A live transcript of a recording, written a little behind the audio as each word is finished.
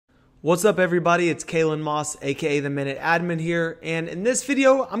What's up everybody, it's Kalen Moss, aka the MinuteAdmin here, and in this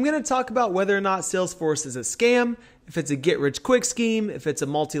video I'm going to talk about whether or not Salesforce is a scam, if it's a get-rich-quick scheme, if it's a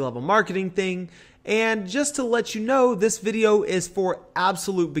multi-level marketing thing, and just to let you know, this video is for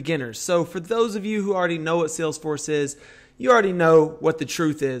absolute beginners. So for those of you who already know what Salesforce is, you already know what the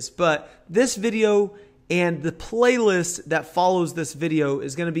truth is, but this video and the playlist that follows this video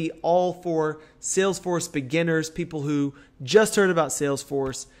is going to be all for Salesforce beginners, people who just heard about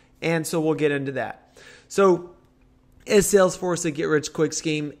Salesforce. And so we'll get into that. So is Salesforce a get-rich-quick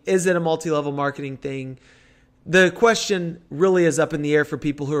scheme? Is it a multi-level marketing thing? The question really is up in the air for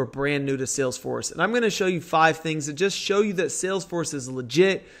people who are brand new to Salesforce. And I'm going to show you 5 things that just show you that Salesforce is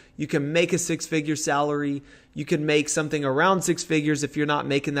legit. You can make a 6-figure salary. You can make something around 6 figures if you're not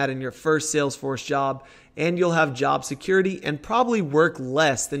making that in your first Salesforce job. And you'll have job security and probably work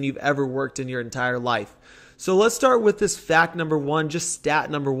less than you've ever worked in your entire life. So let's start with this fact number 1, just stat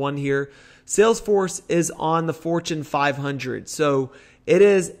number 1 here. Salesforce is on the Fortune 500. So it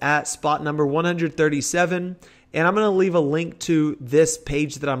is at spot number 137. And I'm going to leave a link to this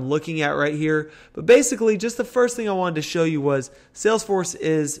page that I'm looking at right here. But basically, just the first thing I wanted to show you was Salesforce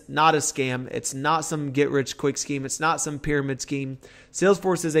is not a scam. It's not some get-rich-quick scheme. It's not some pyramid scheme.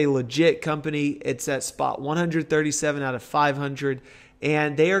 Salesforce is a legit company. It's at spot 137 out of 500.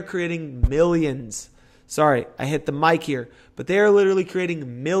 And they are creating millions. Sorry, I hit the mic here, but they are literally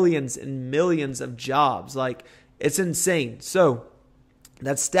creating millions and millions of jobs. Like, it's insane. So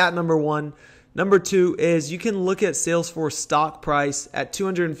that's stat number 1. Number 2 is you can look at Salesforce stock price at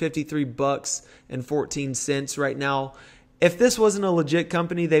 $253.14 right now. If this wasn't a legit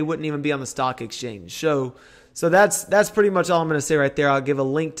company, they wouldn't even be on the stock exchange. So that's pretty much all I'm going to say right there. I'll give a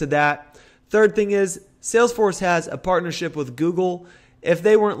link to that. Third thing is Salesforce has a partnership with Google. If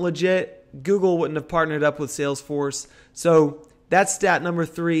they weren't legit, Google wouldn't have partnered up with Salesforce. So that's stat number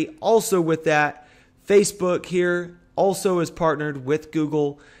 3. Also with that, Facebook here also is partnered with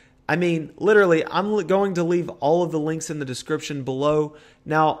Google. I mean, literally, I'm going to leave all of the links in the description below.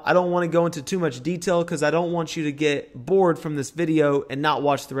 Now, I don't want to go into too much detail because I don't want you to get bored from this video and not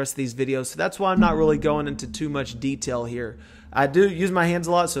watch the rest of these videos. So that's why I'm not really going into too much detail here. I do use my hands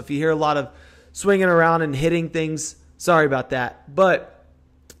a lot, so if you hear a lot of swinging around and hitting things, sorry about that. But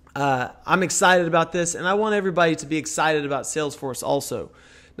I'm excited about this, and I want everybody to be excited about Salesforce also.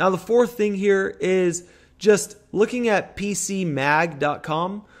 Now, the fourth thing here is just looking at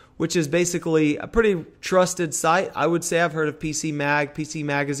PCMag.com, which is basically a pretty trusted site. I would say I've heard of PC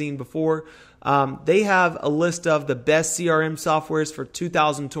Magazine before. They have a list of the best CRM softwares for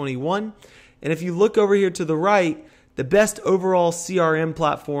 2021. And if you look over here to the right, the best overall CRM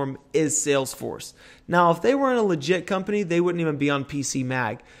platform is Salesforce. Now, if they weren't a legit company, they wouldn't even be on PC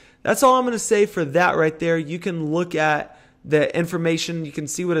Mag. That's all I'm going to say for that right there. You can look at the information. You can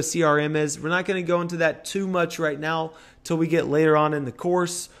see what a CRM is. We're not going to go into that too much right now till we get later on in the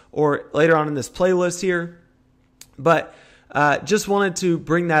course or later on in this playlist here. But just wanted to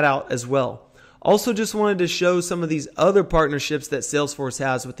bring that out as well. Also just wanted to show some of these other partnerships that Salesforce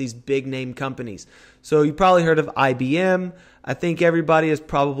has with these big name companies. So you probably heard of IBM. I think everybody has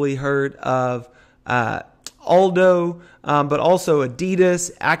probably heard of Aldo, but also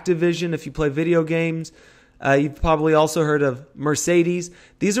Adidas, Activision if you play video games. You've probably also heard of Mercedes.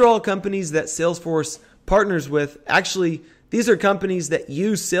 These are all companies that Salesforce partners with. Actually, these are companies that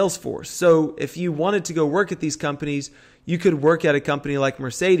use Salesforce. So if you wanted to go work at these companies, you could work at a company like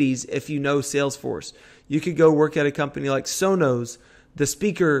Mercedes if you know Salesforce. You could go work at a company like Sonos, the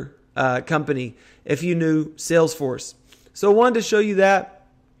speaker company, if you knew Salesforce. So I wanted to show you that.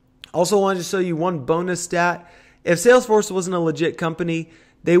 Also wanted to show you one bonus stat. If Salesforce wasn't a legit company,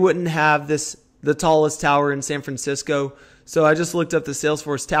 they wouldn't have the tallest tower in San Francisco. So I just looked up the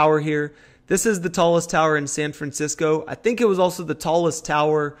Salesforce tower here. This is the tallest tower in San Francisco. I think it was also the tallest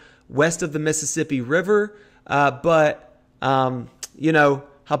tower west of the Mississippi River. But you know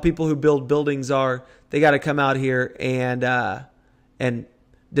how people who build buildings are. They got to come out here and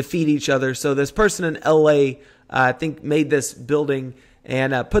defeat each other. So this person in LA, I think, made this building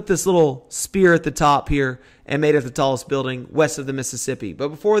and put this little spear at the top here and made it the tallest building west of the Mississippi. But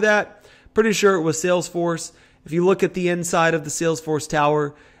before that, pretty sure it was Salesforce. If you look at the inside of the Salesforce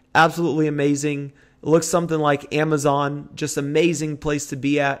tower, absolutely amazing. It looks something like Amazon, just amazing place to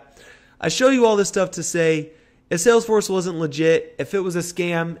be at. I show you all this stuff to say, if Salesforce wasn't legit, if it was a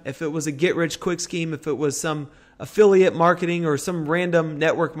scam, if it was a get-rich-quick scheme, if it was some affiliate marketing or some random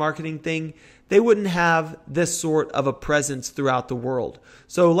network marketing thing, they wouldn't have this sort of a presence throughout the world.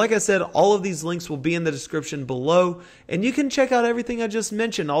 So like I said, all of these links will be in the description below, and you can check out everything I just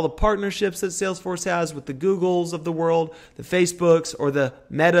mentioned, all the partnerships that Salesforce has with the Googles of the world, the Facebooks, or the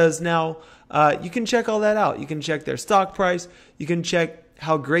Metas now. You can check all that out. You can check their stock price. You can check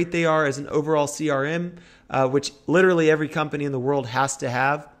how great they are as an overall CRM, which literally every company in the world has to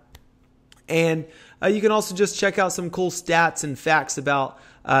have. And you can also just check out some cool stats and facts about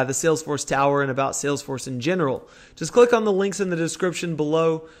the Salesforce Tower and about Salesforce in general. Just click on the links in the description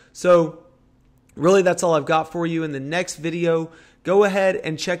below. So really, that's all I've got for you. In the next video, go ahead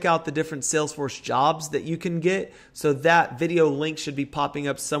and check out the different Salesforce jobs that you can get. So that video link should be popping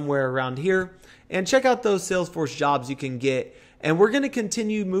up somewhere around here. And check out those Salesforce jobs you can get. And we're going to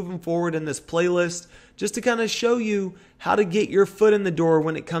continue moving forward in this playlist just to kind of show you how to get your foot in the door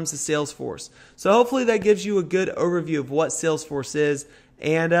when it comes to Salesforce. So hopefully that gives you a good overview of what Salesforce is.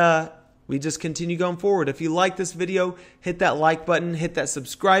 And we just continue going forward. If you like this video, hit that like button, hit that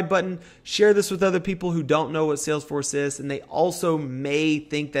subscribe button, share this with other people who don't know what Salesforce is, and they also may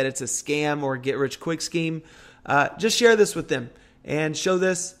think that it's a scam or a get-rich-quick scheme. Just share this with them and show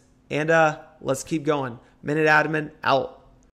this, and let's keep going. MinuteAdmin out.